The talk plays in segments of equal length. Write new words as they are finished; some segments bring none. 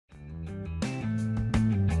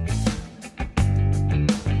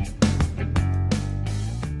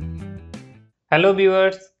Hello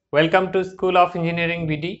viewers, welcome to school of engineering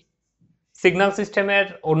BD. Signal সিস্টেমের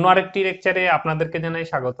অন্য আরেকটি লেকচারে আপনাদেরকে জানাই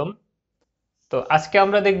স্বাগতম। তো আজকে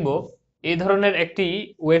আমরা দেখব এই ধরনের একটি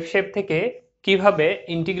ওয়েভ শেপ থেকে কিভাবে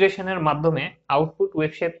ইন্টিগ্রেশনের মাধ্যমে আউটপুট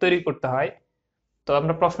ওয়েভ শেপ তৈরি করতে হয়। তো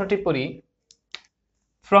আমরা প্রশ্নটি পড়ি।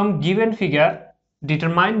 From given figure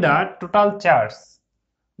determine the total charge.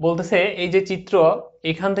 বলতেছে এই যে চিত্র,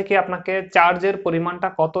 এখান থেকে আপনাকে চার্জের পরিমাণটা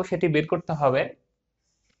কত সেটি বের করতে হবে।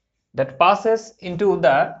 That passes into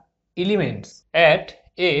the elements at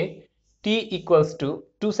a t equals to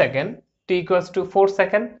 2 second, t equals to 4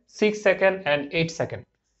 second, 6 second and 8 second.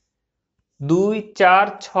 2, 4,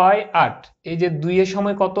 6, 8 এই যে 2 এর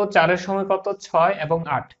সময় কত, 4 এর সময় কত, 6 এবং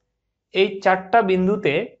 8 এই চারটা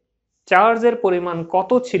বিন্দুতে চার্জের পরিমাণ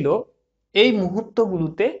কত ছিল এই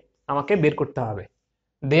মুহূর্তগুলোতে আমাকে বের করতে হবে।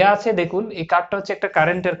 দেয়া আছে, দেখুন এই কার্ভটা হচ্ছে একটা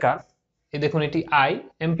কারেন্টের কার্ভ। এই দেখুন এটি আই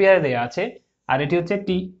এম্পিয়ারে দেয়া আছে আর এটি হচ্ছে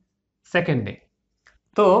টি সেকেন্ডে।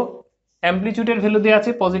 তো অ্যামপ্লিটিউডের ভ্যালু দেওয়া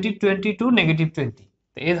আছে পজিটিভ 20 টু নেগেটিভ 20।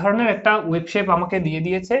 তো এই ধরনের একটা ওয়েভ শেপ আমাকে দিয়ে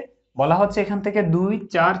দিয়েছে। বলা হচ্ছে এখান থেকে 2,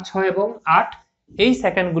 4, 6 এবং 8 এই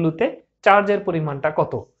সেকেন্ডগুলোতে চার্জের পরিমাণটা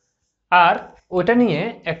কত, আর ওটা নিয়ে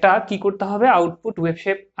একটা কি করতে হবে, আউটপুট ওয়েভ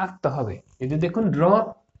শেপ আঁকতে হবে। এই যে দেখুন ড্র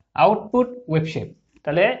আউটপুট ওয়েভ শেপ।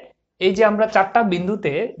 তাহলে এই যে আমরা চারটা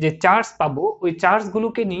বিন্দুতে যে চার্জ পাবো ওই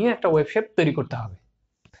চার্জগুলোকে নিয়ে একটা ওয়েভ শেপ তৈরি করতে হবে।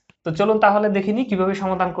 তো চলুন তাহলে দেখিনি কিভাবে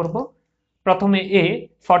সমাধান করব। প্রথমে a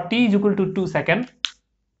for t is equal to 2 second,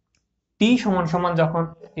 t সমান সমান যখন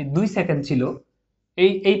এই 2 সেকেন্ড ছিল,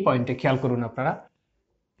 এই পয়েন্টে খেয়াল করুন আপনারা,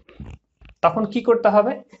 তখন কি করতে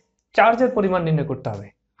হবে, চার্জের পরিমাণ নির্ণয় করতে হবে।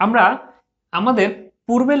 আমরা আমাদের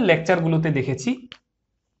পূর্বের লেকচারগুলোতে দেখেছি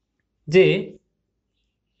যে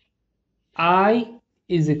I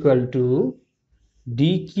is equal to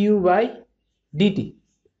dq by dt,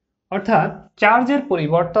 অর্থাৎ চার্জের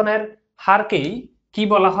পরিবর্তনের হারকেই কি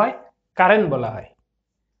বলা হয়, কারেন্ট বলা হয়।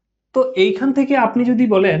 তো এইখান থেকে আপনি যদি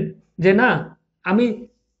বলেন যে না আমি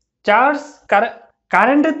চার্জ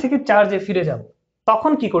কারেন্টের থেকে চার্জে ফিরে যাব,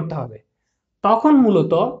 তখন কি করতে হবে, তখন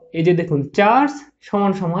মূলত এই যে দেখুন চার্জ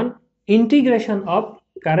সমান সমান ইন্টিগ্রেশন অফ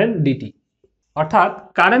কারেন্ট ডিটি, অর্থাৎ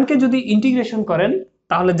কারেন্টকে যদি ইন্টিগ্রেশন করেন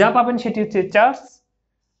তাহলে যা পাবেন সেটি হচ্ছে চার্জ,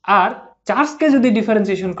 আর চার্জকে যদি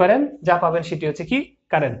ডিফারেন্সিয়েশন করেন যা পাবেন সেটি হচ্ছে কি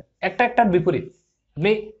কারেন্ট। একটা একটার বিপরীত।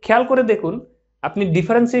 আপনি খেয়াল করে দেখুন, আপনি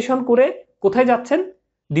ডিফারেন্সিয়েশন করে কোথায় যাচ্ছেন,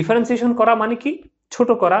 ডিফারেন্সিয়েশন করা মানে কি, ছোট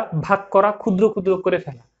করা, ভাগ করা, ক্ষুদ্র ক্ষুদ্র করে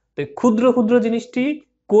ফেলা। তো ক্ষুদ্র ক্ষুদ্র জিনিসটি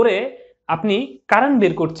করে আপনি কারেন্ট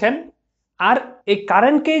বের করছেন, আর এই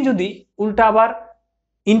কারেন্টকেই যদি উল্টা আবার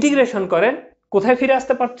ইন্টিগ্রেশন করেন কোথায় ফিরে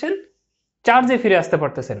আসতে পারছেন, চার্জে ফিরে আসতে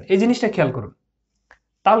পারতেছেন। এই জিনিসটা খেয়াল করুন।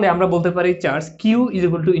 তাহলে আমরা বলতে পারি charge Q is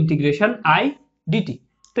equal to integration I DT.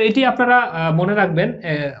 তো এটি আপনারা মনে রাখবেন,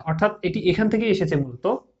 অর্থাৎ এটি এখান থেকে এসেছে মূলত।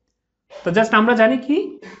 তো জাস্ট আমরা জানি কি,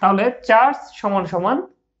 তাহলে চার্জ সমান সমান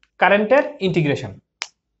কারেন্টের ইন্টিগ্রেশন।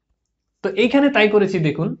 তো এইখানে তাই করেছি,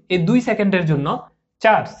 দেখুন এই 2 সেকেন্ডের জন্য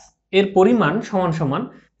চার্জ এর পরিমাণ সমান সমান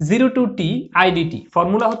 0 টু টি আইডিটি।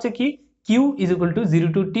 ফর্মুলা হচ্ছে কি, Q is equal to 0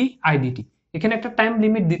 two টি আইডিটি। এখানে একটা টাইম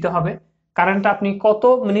লিমিট দিতে হবে, কারেন্টটা আপনি কত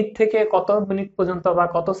মিনিট থেকে কত মিনিট পর্যন্ত বা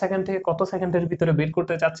কত সেকেন্ড থেকে কত সেকেন্ডের ভিতরে বের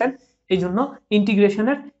করতে চাচ্ছেন। এই জন্য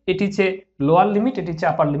ইন্টিগ্রেশনের এটি হচ্ছে লোয়ার লিমিট, এটি হচ্ছে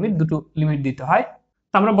আপার লিমিট, দুটো লিমিট দিতে হয়।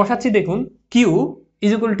 তো আমরা বসাচ্ছি, দেখুন Q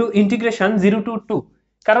is equal to integration 0 two 2।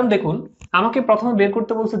 কারণ দেখুন আমাকে প্রথমে বের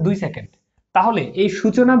করতে বলছে 2 সেকেন্ড, তাহলে এই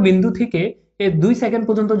সূচনা বিন্দু থেকে এই 2 সেকেন্ড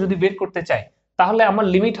পর্যন্ত যদি বের করতে চাই তাহলে আমার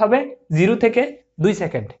লিমিট হবে 0 থেকে 2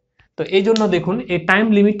 সেকেন্ড। তো এই জন্য দেখুন এই টাইম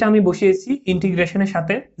লিমিটটা আমি বসিয়েছি ইন্টিগ্রেশনের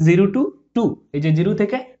সাথে 0 টু 2, এই যে 0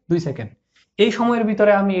 থেকে 2 সেকেন্ড। এই সময়ের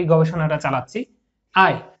ভিতরে আমি এই গবেষণাটা চালাচ্ছি।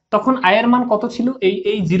 আই, তখন আই এর মান কত ছিল,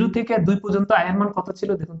 এই 0 থেকে 2 পর্যন্ত আই এর মান কত ছিল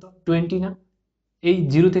দেখুন তো, 20 না? এই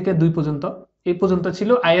 0 থেকে 2 পর্যন্ত এই পর্যন্ত ছিল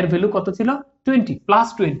আই এর ভ্যালু কত ছিল, 20 প্লাস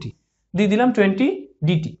 20 দিয়ে দিলাম 20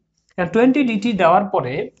 ডিটি। 20 ডিটি দেওয়ার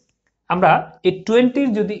পরে আমরা এই 20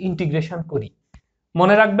 যদি ইন্টিগ্রেশন করি,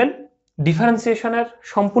 মনে রাখবেন ডিফারেন্সিয়েশনের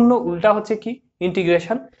সম্পূর্ণ উল্টা হচ্ছে কি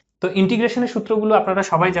ইন্টিগ্রেশন। তো ইন্টিগ্রেশনের সূত্রগুলো আপনারা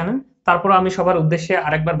সবাই জানেন, তারপর আমি সবার উদ্দেশ্যে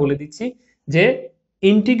আরেকবার বলে দিচ্ছি যে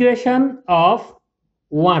ইন্টিগ্রেশন অফ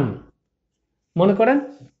 1, মনে করেন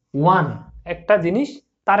 1 একটা জিনিস,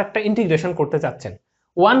 তার একটা ইন্টিগ্রেশন করতে চাচ্ছেন।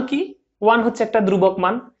 1 কি, 1 হচ্ছে একটা ধ্রুবক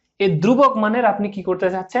মান, এই ধ্রুবক মানের আপনি কি করতে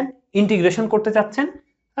চাচ্ছেন, ইন্টিগ্রেশন করতে চাচ্ছেন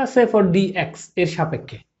সে ফর dx এর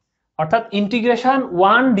সাপেক্ষে, অর্থাৎ ইন্টিগ্রেশন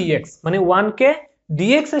 1 dx মানে 1 কে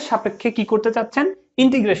dx এর সাপেক্ষে কি করতে চাচ্ছেন,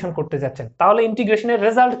 ইন্টিগ্রেশন করতে চাচ্ছেন। তাহলে ইন্টিগ্রেশনের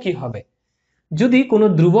রেজাল্ট কি হবে, যদি কোনো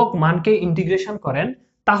ধ্রুবক মানকে ইন্টিগ্রেশন করেন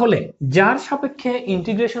তাহলে যার সাপেক্ষে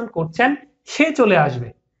ইন্টিগ্রেশন করছেন সে চলে আসবে।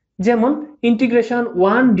 যেমন ইন্টিগ্রেশন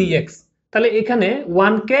 1 dx, তাহলে এখানে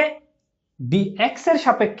 1 কে dx এর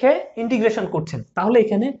সাপেক্ষে ইন্টিগ্রেশন করছেন, তাহলে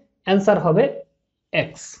এখানে অ্যান্সার হবে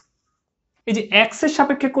এক্স। এই যে এক্স এর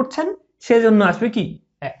সাপেক্ষে করছেন সেজন্য আসবে কি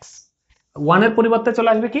এক্স, ওয়ানের পরিবর্তে চলে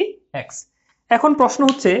আসবে কি এক্স। এখন প্রশ্ন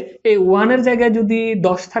হচ্ছে এই ওয়ানের জায়গায় যদি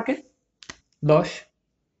 10 থাকে, 10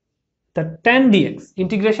 তা 10 dx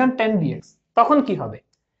ইন্টিগ্রেশন 10 dx তখন কি হবে?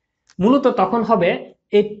 মূলত তখন হবে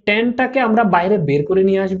এই 10টাকে আমরা বাইরে বের করে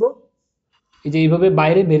নিয়ে আসব, এই যে এইভাবে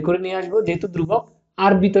বাইরে বের করে নিয়ে আসবো যেহেতু ধ্রুবক,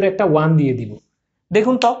 আর ভিতরে একটা 1 দিয়ে দিব।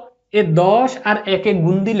 দেখুন তো এই 10 আর 1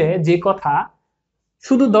 গুণ দিলে যে কথা,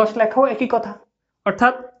 শুধু 10 লেখাও একই কথা,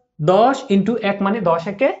 অর্থাৎ 10 ইন্টু 1 মানে 10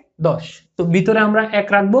 একে 10, তো ভিতরে আমরা 1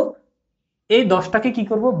 রাখবো, এই 10টাকে কি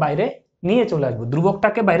করব বাইরে নিয়ে চলে আসবো,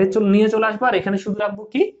 ধ্রুবকটাকে বাইরে নিয়ে চলে আসবো, আর এখানে শুধু রাখবো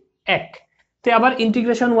কি 1। তো আবার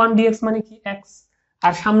ইন্টিগ্রেশন 1 dx মানে কি x,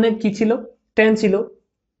 আর সামনে কি ছিল 10 ছিল,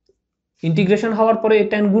 ইন্টিগ্রেশন হওয়ার পরে এই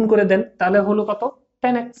 10 গুণ করে দেন তাহলে হলো কত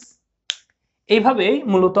 10x। এইভাবেই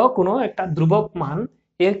মূলত কোনো একটা ধ্রুবক মান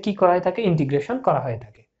এর কি করা হয়ে থাকে, ইন্টিগ্রেশন করা হয়ে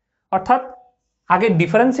থাকে। অর্থাৎ আগে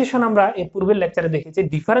ডিফারেন্সিয়েশন আমরা এর পূর্বের লেকচারে দেখেছি,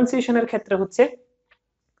 ডিফারেন্সিয়েশনের ক্ষেত্রে হচ্ছে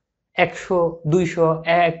 100, 200,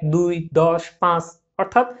 1, 2, 10, 5,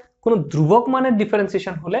 অর্থাৎ কোন ধ্রুবক মানের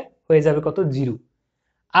ডিফারেন্সিয়েশন হলে হয়ে যাবে কত 0।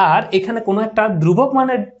 আর এখানে কোনো একটা ধ্রুবক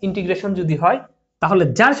মানের ইন্টিগ্রেশন যদি হয় তাহলে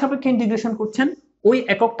যার সাপেক্ষে ইন্টিগ্রেশন করছেন ওই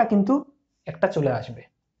এককটা কিন্তু একটা চলে আসবে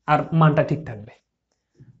আর মানটা ঠিক থাকবে।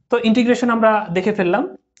 তো ইন্টিগ্রেশন আমরা দেখে ফেললাম।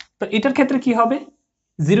 তো এটার ক্ষেত্রে কি হবে,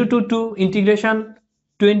 0 to 2 ইন্টিগ্রেশন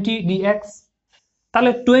 20 dx,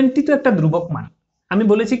 তাহলে 20 তো একটা ধ্রুবক মান, আমি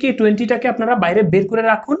বলেছি কি 20টাকে আপনারা বাইরে বের করে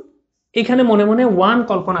রাখুন, এখানে মনে মনে 1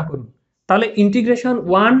 কল্পনা করুন, তাহলে ইন্টিগ্রেশন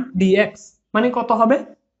 1 dx মানে কত হবে,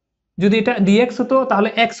 যদি এটা dx হতো তাহলে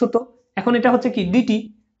x হতো, এখন এটা হচ্ছে কি dt,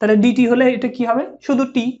 তাহলে dt হলে এটা কি হবে শুধু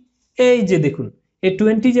t। এই যে দেখুন এই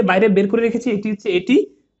 20 যে বাইরে বের করে রেখেছি এটি হচ্ছে এটি,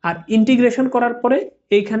 আর ইন্টিগ্রেশন করার পরে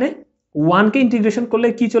এইখানে 1 কে ইন্টিগ্রেশন করলে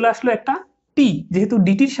কি চলে আসলো একটা t, যেহেতু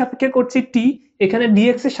dt এর সাপেক্ষে করছি t, এখানে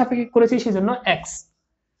dx এর সাপেক্ষে করেছি সেজন্য x,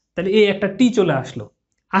 তাহলে এই একটা t চলে আসলো।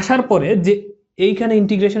 আসার পরে যে এইখানে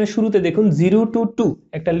ইন্টিগ্রেশনের শুরুতে দেখুন 0 to 2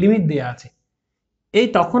 একটা লিমিট দেয়া আছে, এই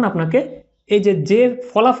তখন আপনাকে এই যে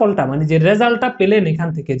ফলাফলটা মানে যে রেজাল্টটা পেলেন এখান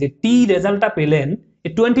থেকে, যে টি রেজাল্টটা পেলেন,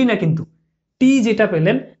 20 না কিন্তু টি যেটা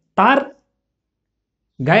পেলেন তার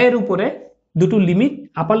গায়ের উপরে দুটো লিমিট,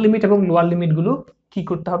 আপার লিমিট এবং লোয়ার লিমিট গুলো কি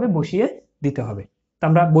করতে হবে, বসিয়ে দিতে হবে। তো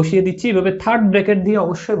আমরা বসিয়ে দিচ্ছি এভাবে, থার্ড ব্র্যাকেট দিয়ে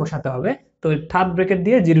অবশ্যই বসাতে হবে, তো থার্ড ব্র্যাকেট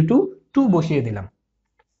দিয়ে 0 to 2 বসিয়ে দিলাম।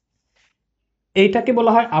 এইটাকে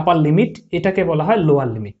বলা হয় আপার লিমিট, এটাকে বলা হয় লোয়ার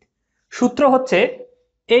লিমিট। সূত্র হচ্ছে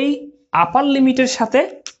এই আপার লিমিটের সাথে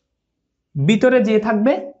ভিতরে যে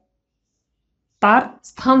থাকবে তার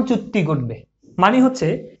স্থানচ্যুতি ঘটবে, মানে হচ্ছে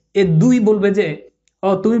এ 2 বলবে যে ও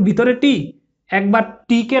তুমি ভিতরে টি, একবার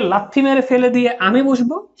টি কে লাথি মেরে ফেলে দিয়ে আমি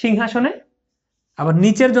বসবো সিংহাসনে, আবার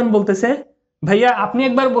নিচের জন বলতেছে ভাইয়া আপনি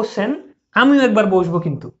একবার বসছেন আমিও একবার বসবো,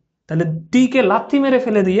 কিন্তু তাহলে টি কে লাথি মেরে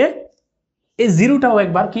ফেলে দিয়ে এই 0টাও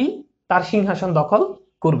একবার কি তার সিংহাসন দখল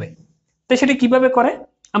করবে। তো সেটা কিভাবে করে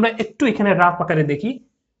আমরা একটু এখানে রাফ আকারে দেখি।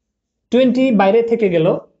 20 বাইরে থেকে গেল,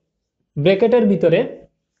 ব্র্যাকেটের ভিতরে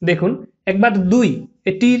দেখুন একবার 2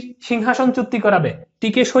 এটির সিংহাসন চুক্তি করাবে,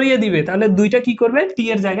 টিকে সরিয়ে দিবে, তাহলে 2টা কি করবে টি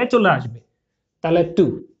এর জায়গায় চলে আসবে, তাহলে 2।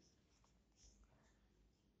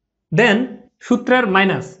 দেন সূত্রের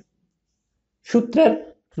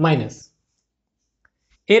মাইনাস,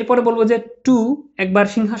 এরপরে বলবো যে 2 একবার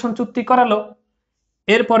সিংহাসন চুক্তি করালো,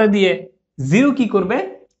 এরপরে দিয়ে 0 কি করবে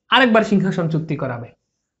আরেকবার সিংহাসন চুক্তি করাবে,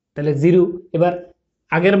 তাহলে 0 এবার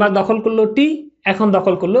আগের বার দখল করলো টি, এখন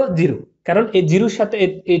দখল করলো 0, কারণ এই 0-র সাথে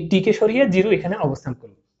এই টি কে সরিয়ে 0 এখানে অবস্থান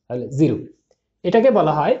করলো, তাহলে 0। এটাকে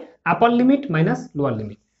বলা হয় আপার লিমিট মাইনাস লোয়ার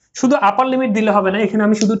লিমিট। শুধু আপার লিমিট দিলে হবে না, এখানে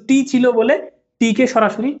আমি শুধু টি ছিল বলে টি কে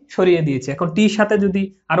সরাসরি সরিয়ে দিয়েছি, এখন টির সাথে যদি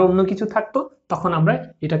আরো অন্য কিছু থাকতো তখন আমরা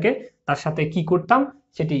এটাকে তার সাথে কি করতাম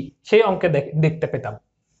সেটি সেই অঙ্কে দেখতে পেতাম।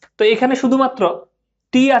 তো এখানে শুধুমাত্র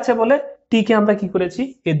টি আছে বলে টি কে আমরা কি করেছি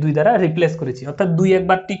এই 2 দ্বারা রিপ্লেস করেছি, অর্থাৎ 2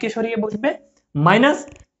 একবার টি কে সরিয়ে বসবে, মাইনাস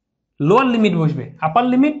লোয়ার লিমিট বসবে, আপার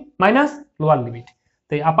লিমিট মাইনাস লোয়ার লিমিট,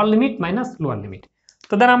 তো এই আপার লিমিট মাইনাস লোয়ার লিমিট।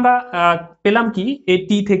 তো দ্বারা আমরা পেলাম কি এই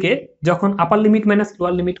টি থেকে যখন আপার লিমিট মাইনাস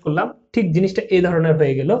লোয়ার লিমিট করলাম ঠিক জিনিসটা এই ধরনের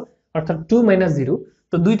হয়ে গেল, অর্থাৎ 2 - 0,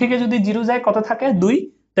 তো 2 থেকে যদি 0 যায় কত থাকে 2,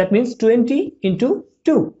 দ্যাট মিন্স 20 ×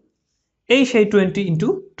 2, এই সেই 20 ×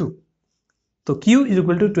 2, তো Q =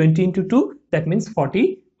 20 × 2, দ্যাট মিন্স 40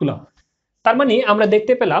 কুলম। তার মানে আমরা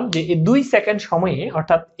দেখতে পেলাম যে এই 2 সেকেন্ড সময়ে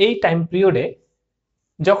অর্থাৎ এই টাইম পিরিয়ডে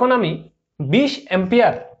যখন আমি 20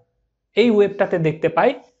 অ্যাম্পিয়ার এই ওয়েভটাতে দেখতে পাই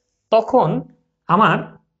তখন আমার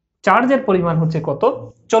চার্জের পরিমাণ হচ্ছে কত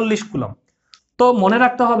 40 কুলম। তো মনে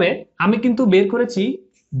রাখতে হবে আমি কিন্তু বের করেছি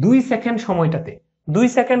 2 সেকেন্ড সময়টাতে, 2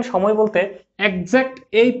 সেকেন্ড সময় বলতে এক্সাক্ট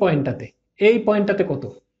এই পয়েন্টটাতে কত,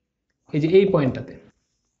 এই যে এই পয়েন্টটাতে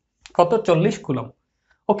কত 40 coulomb.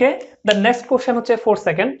 Okay, the next question হচ্ছে 4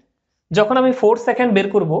 সেকেন্ড। যখন আমি 4 সেকেন্ড বের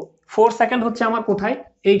করব, 4 সেকেন্ড হচ্ছে আমার কোথায়,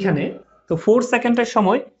 এইখানে। তো 4 সেকেন্ডের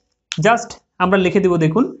সময় জাস্ট আমরা লিখে দিব,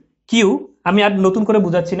 দেখুন কিউ, আমি আর নতুন করে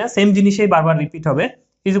বুঝাচ্ছি না, সেম জিনিসই বারবার রিপিট হবে,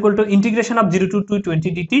 is equal to integration of 0 to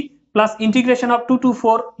 20 dt plus integration of 2 to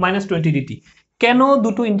 4 minus 20 dt। কেন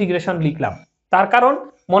দুটো ইন্টিগ্রেশন লিখলাম? তার কারণ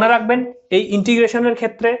মনে রাখবেন, এই ইন্টিগ্রেশনের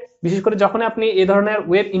ক্ষেত্রে বিশেষ করে যখন আপনি এই ধরনের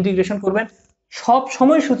ওয়েভ ইন্টিগ্রেশন করবেন, সব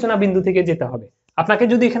সময় সূচনা বিন্দু থেকে যেতে হবে। আপনাকে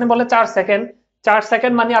যদি এখানে বলে 4 সেকেন্ড, 4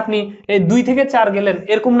 সেকেন্ড মানে আপনি এই 2 থেকে 4 গেলেন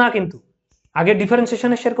এরকম না, কিন্তু আগে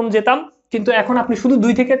ডিফারেন্সিয়েশনে সেরকম যেতাম, কিন্তু এখন আপনি শুধু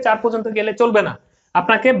 2 থেকে 4 পর্যন্ত গেলে চলবে না,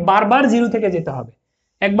 আপনাকে বারবার 0 থেকে যেতে হবে।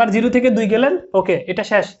 একবার 0 থেকে 2 গেলেন, ওকে, এটা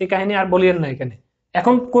শেষ, এই কাহিনী আর বলিয়েন না এখানে।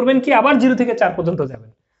 এখন করবেন কি, আবার 0 থেকে 4 পর্যন্ত যাবেন।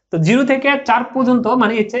 তো 0 থেকে 4 পর্যন্ত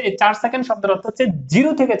মানে হচ্ছে এই 4 সেকেন্ড শব্দের অর্থ হচ্ছে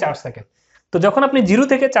 0 থেকে 4 সেকেন্ড। তো যখন আপনি 0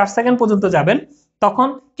 থেকে 4 সেকেন্ড পর্যন্ত যাবেন, তখন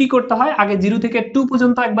কি করতে হয়, আগে 0 থেকে 2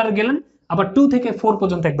 পর্যন্ত একবার গেলেন, আবার 2 থেকে 4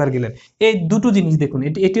 পর্যন্ত একবার গেলেন। এই দুটো জিনিস দেখুন,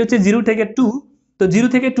 এটি হচ্ছে 0 থেকে 2। তো 0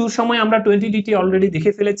 থেকে 2 সময় আমরা 20 dt অলরেডি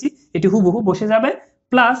দেখে ফেলেছি, এটি হুবহু বসে যাবে।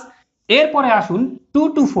 প্লাস এরপরে আসুন 2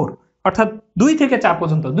 to 4, অর্থাৎ 2 থেকে 4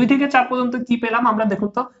 পর্যন্ত। 2 থেকে 4 পর্যন্ত কি পেলাম আমরা, দেখুন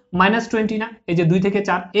তো -20 না, এই যে 2 থেকে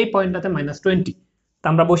 4 এই পয়েন্টটাতে -20। তো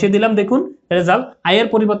আমরা বসিয়ে দিলাম, দেখুন রেজাল্ট i এর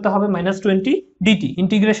পরিবর্তে হবে -20 dt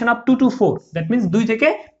integration of 2 to 4, that means 2 থেকে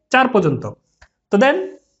 4 পর্যন্ত। তো দেন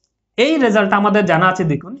এই রেজাল্টটা আমাদের জানা আছে,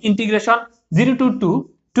 দেখুন ইন্টিগ্রেশন 0 to 2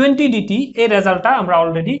 20 dt, এই রেজাল্টটা আমরা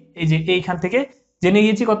অলরেডি এই যে এইখান থেকে জেনে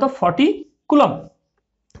গিয়েছি কত, 40 কুলম।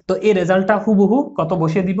 তো এই রেজাল্টটা হুবহু কত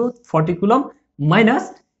বসিয়ে দিব, 40 কুলম মাইনাস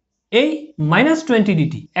এই -20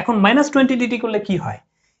 dt। এখন -20 dt করলে কি হয়,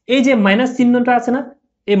 এই যে মাইনাস চিহ্নটা আছে না,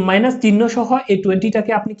 এই মাইনাস চিহ্ন সহ এই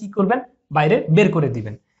 20টাকে আপনি কি করবেন, বাইরে বের করে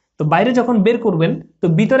দিবেন। তো বাইরে যখন বের করবেন, তো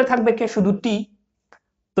ভিতরে থাকবে কে, শুধু t।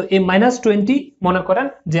 তো এই -20 মনে করেন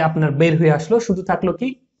যে আপনার বের হয়ে আসলো, শুধু থাকলো কি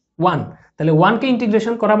 1। তাহলে 1 কে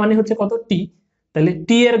ইন্টিগ্রেশন করা মানে হচ্ছে কত, t। তাহলে t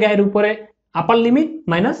এর গায়ের উপরে আপার লিমিট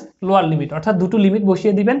মাইনাস লোয়ার লিমিট, অর্থাৎ দুটো লিমিট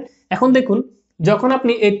বসিয়ে দিবেন। এখন দেখুন, যখন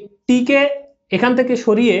আপনি এই t কে এখান থেকে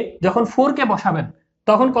সরিয়ে যখন 4 কে বসাবেন,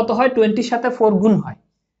 তখন কত হয়, 20 সাথে 4 গুণ হয়,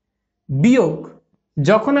 বিয়োগ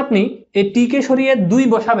যখন আপনি এই t কে সরিয়ে 2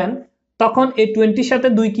 বসাবেন, তখন এই 20 সাথে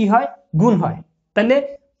 2 কি হয়, গুণ হয়। তাহলে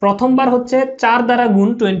প্রথমবার হচ্ছে 4 দ্বারা গুণ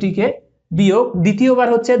 20 কে, বিয়োগ দ্বিতীয়বার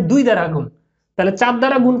হচ্ছে 2 দ্বারা গুণ। তাহলে 4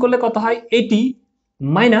 দ্বারা গুণ করলে কত হয়, 80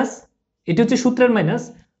 মাইনাস, এটি হচ্ছে সূত্রের মাইনাস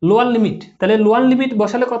লোয়ার লিমিট। তাহলে লোয়ার লিমিট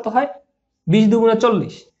বসালে কত হয়, 20 দুগুণে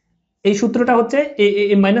 40। এই সূত্রটা হচ্ছে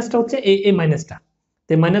এই মাইনাসটা হচ্ছে এই মাইনাসটা,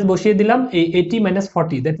 তো মাইনাস বসিয়ে দিলাম, এই 80 মাইনাস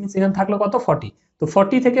 40, দ্যাট মিন্স এখানে থাকলো কত, 40। তো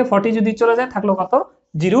 40 থেকে 40 যদি চলে যায়, থাকলো কত,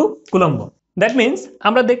 0 কুলম্ব। দ্যাট মিন্স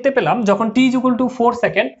আমরা দেখতে পেলাম যখন t = 4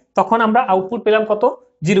 সেকেন্ড, তখন আমরা আউটপুট পেলাম কত,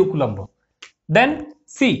 0 কুলম্ব। দেন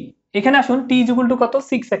সি, এখানে আসুন t = কত,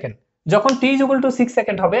 6 সেকেন্ড। যখন t = 6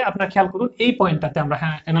 সেকেন্ড হবে, আপনারা খেয়াল করুন এই পয়েন্টটাতে আমরা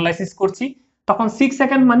অ্যানালাইসিস করছি, তখন 6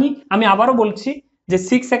 সেকেন্ড মানে, আমি আবারও বলছি যে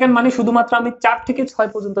 6 সেকেন্ড মানে শুধুমাত্র আমি 4 থেকে 6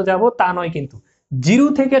 পর্যন্ত যাব তা নয়, কিন্তু 0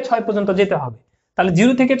 থেকে 6 পর্যন্ত যেতে হবে। তাহলে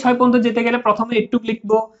 0 থেকে 6 পর্যন্ত যেতে গেলে প্রথমে একটুক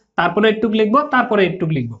লিখবো, তারপরে একটুক লিখবো, তারপরে একটুক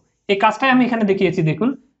লিখবো। এই কাজটাই আমি এখানে দেখিয়েছি, দেখুন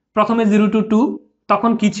প্রথমে 0 to 2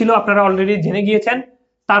 তখন কি ছিল আপনারা অলরেডি জেনে গিয়েছেন।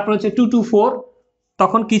 তারপর হচ্ছে 2 to 4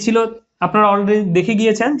 তখন কি ছিল আপনারা অলরেডি দেখে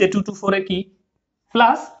গিয়েছেন যে 2 to 4 এ কি,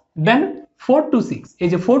 প্লাস দেন 4 to 6, এই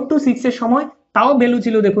যে 4 to 6 এর সময় তাও ভ্যালু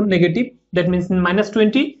ছিল, দেখুন নেগেটিভ, দ্যাট মিন্স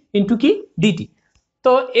 -20 ইনটু কি, dt।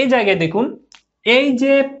 তো এই জায়গায় দেখুন, এই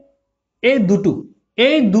যে এই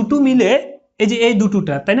দুটো মিলে, এই যে এই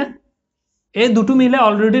দুটোটা, তাই না, এই দুটো মিলে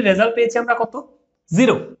অলরেডি রেজাল্ট পেয়েছি আমরা কত,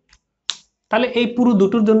 0। তাহলে এই পুরো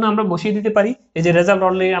দুটোর জন্য আমরা বসিয়ে দিতে পারি, এই যে রেজাল্ট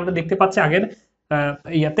অলরেডি আমরা দেখতে পাচ্ছি আগের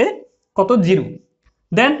ইয়াতে কত, 0।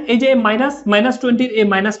 দেন এই যে -20 এই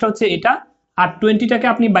মাইনাসটা হচ্ছে এটা, আর 20টাকে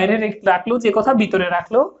আপনি বাইরে রাখলেও যে কথা, ভিতরে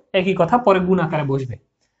রাখলেও একই কথা, পরে গুণ আকারে বসবে।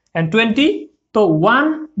 এন্ড 20, তো 1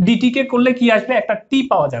 dt কে করলে কি আসবে, একটা t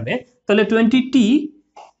পাওয়া যাবে। তাহলে 20t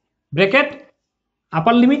ব্র্যাকেট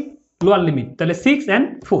আপার লিমিট লোয়ার লিমিট, তাহলে 6 and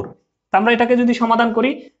 4। তো আমরা এটাকে যদি সমাধান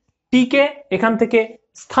করি, t কে এখান থেকে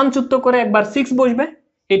স্থানচ্যুত করে একবার 6 বসবে,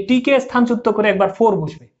 এই t কে স্থানচ্যুত করে একবার 4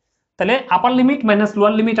 বসবে। তাহলে আপার লিমিট মাইনাস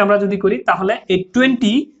লোয়ার লিমিট আমরা যদি করি, তাহলে এই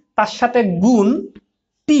 20 তার সাথে গুণ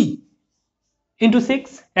t ইনটু 6।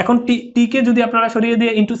 এখন t কে যদি আপনারা সরিয়ে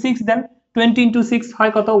দিয়ে ইনটু 6 দেন, 20 ইনটু 6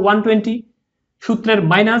 হয় কত, 120। সূত্রের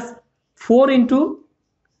মাইনাস 4 ইনটু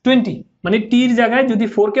 20, মানে t এর জায়গায় যদি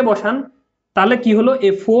 4 কে বসান, তাহলে কি হলো,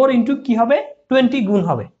 এই 4 ইনটু কি হবে, 20 গুণ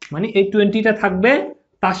হবে, মানে এই 20টা থাকবে,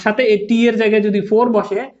 তার সাথে এই t এর জায়গায় যদি 4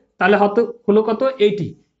 বসে, তাহলে হলো কত, 80।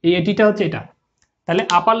 এই 80টা হচ্ছে এটা। তাহলে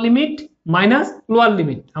আপার লিমিট মাইনাস লোয়ার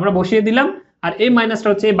লিমিট আমরা বসিয়ে দিলাম, আর এই মাইনাসটা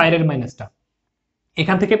হচ্ছে এই বাইরের মাইনাসটা।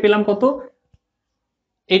 এখান থেকে পেলাম কত,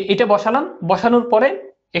 এটা বসালাম, বসানোর পরে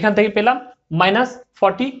এখান থেকে পেলাম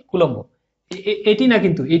 -40 কুলম্ব। এটি না,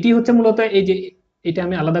 কিন্তু এটি হচ্ছে মূলত এই যে এটা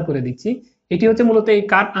আমি আলাদা করে দিচ্ছি, এটি হচ্ছে মূলত এই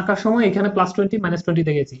কার্ভ আঁকার সময় এখানে +20 -20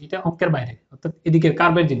 তে গেছি, এটা অঙ্কের বাইরে, অর্থাৎ এদিকের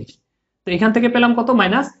কার্ভের জিনিস। তো এখান থেকে পেলাম কত,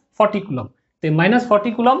 -40 কুলম্ব। তো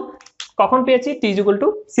 -40 কুলম্ব কখন পেয়েছি, t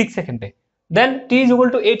 = 6 সেকেন্ডে। দেন t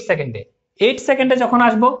 = 8 সেকেন্ডে। 8 সেকেন্ডে যখন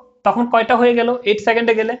আসবো তখন কয়টা হয়ে গেল, 8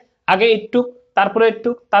 সেকেন্ডে গেলে আগে 8 তারপরে 8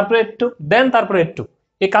 তারপরে 8 দেন তারপরে 8।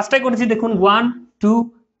 এই কাজটাই করেছি দেখুন, 1 2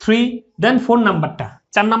 3 দেন 4 নাম্বারটা,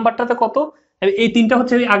 4 নাম্বারটাতে কত, এই তিনটা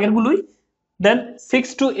হচ্ছে আগের গুলোই। দেন 6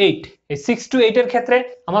 to 8, এই 6 to 8 এর ক্ষেত্রে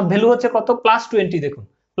আমার ভ্যালু হচ্ছে কত, +20। দেখুন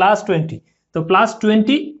 +20, তো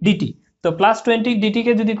 +20 dt। তো +20 dt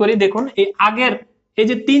কে যদি করি, দেখুন এই আগের এই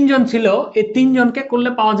যে তিনজন ছিল, এই তিনজনকে করলে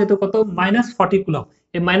পাওয়া যেত কত, -40 কুলম্ব।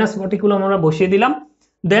 এই -40 কুলম্ব আমরা বসিয়ে দিলাম।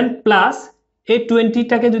 দেন প্লাস এই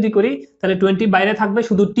 20টাকে যদি করি, তাহলে 20 বাইরে থাকবে,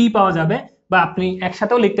 শুধু t পাওয়া যাবে, বা আপনি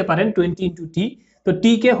একসাথেও লিখতে পারেন 20 × t। তো t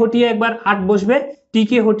কে হটিয়ে একবার 8 বসবে, t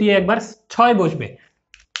কে হটিয়ে একবার 6 বসবে।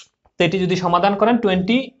 তো এটি যদি সমাধান করেন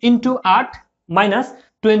 20 × 8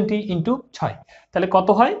 -20 × 6, তাহলে কত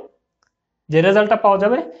হয়, যে রেজাল্টটা পাওয়া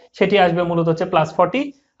যাবে সেটি আসবে মূলত হচ্ছে +40।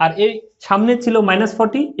 আর এই সামনে ছিল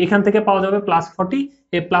 -40, এখান থেকে পাওয়া যাবে +40,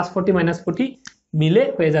 এই +40 -40 মিলে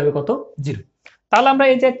হয়ে যাবে কত, 0। তাহলে আমরা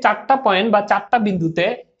এই যে 4টা পয়েন্ট বা 4টা বিন্দুতে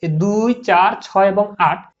 2 4 6 এবং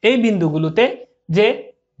 8 এই বিন্দুগুলোতে যে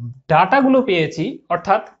ডাটাগুলো পেয়েছি,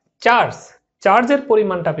 অর্থাৎ চার্জের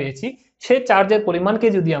পরিমাণটা পেয়েছি, সেই চার্জের পরিমাণকে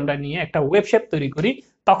যদি আমরা নিয়ে একটা ওয়েভ শেপ তৈরি করি,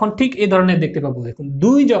 তখন ঠিক এই ধরনের দেখতে পাবো। দেখুন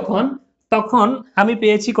 2 যখন, তখন আমি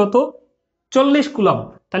পেয়েছি কত, 40 কুলম্ব।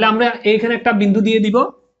 তাহলে আমরা এইখানে একটা বিন্দু দিয়ে দিব।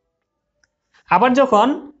 আবার যখন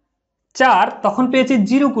 4, তখন পেয়েছি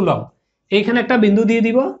 0 কুলম্ব, এইখানে একটা বিন্দু দিয়ে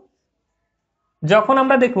দিব। যখন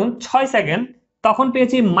আমরা দেখুন 6 সেকেন্ড, তখন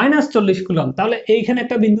পেয়েছি -40 কুলম্ব, তাহলে এইখানে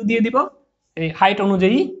একটা বিন্দু দিয়ে দিব এই হাইট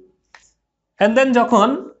অনুযায়ী। এন্ড দেন যখন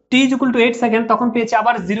t = 8 সেকেন্ড, তখন পেয়েছি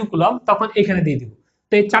আবার 0 কুলম্ব, তখন এখানে দিয়ে দিব।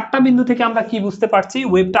 তো এই 4টা বিন্দু থেকে আমরা কি বুঝতে পারছি,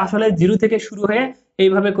 ওয়েভটা আসলে 0 থেকে শুরু হয়ে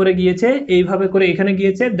এইভাবে করে গিয়েছে, এইভাবে করে এখানে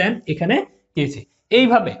গিয়েছে, দেন এখানে গিয়েছে,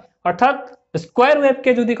 এইভাবে। অর্থাৎ স্কোয়ার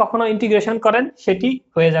ওয়েভকে যদি কখনো ইন্টিগ্রেশন করেন, সেটি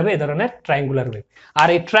হয়ে যাবে এ ধরনের ট্রায়াঙ্গুলার ওয়েভ। আর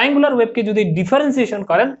এই ট্রায়াঙ্গুলার ওয়েভকে যদি ডিফারেন্সিয়েশন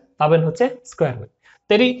করেন, পাবেন হচ্ছে স্কোয়ার ওয়েভ।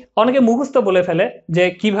 তেরি অনেকে মুখস্থ বলে ফেলে যে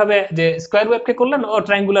কিভাবে, যে স্কোয়ার ওয়েভকে করলেন ও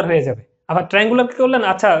ট্রায়াঙ্গুলার হয়ে যাবে, আবার ট্রায়াঙ্গুলারকে করলেন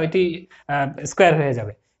আচ্ছা এটি স্কোয়ার হয়ে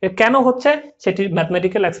যাবে। কেন হচ্ছে, সেটির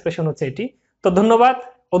ম্যাথমেটিক্যাল এক্সপ্রেশন হচ্ছে এটি। তো ধন্যবাদ,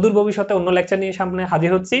 অদূর ভবিষ্যতে অন্য লেকচার নিয়ে সামনে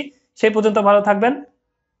হাজির হচ্ছি, সেই পর্যন্ত ভালো থাকবেন।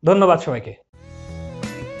 ধন্যবাদ সবাইকে।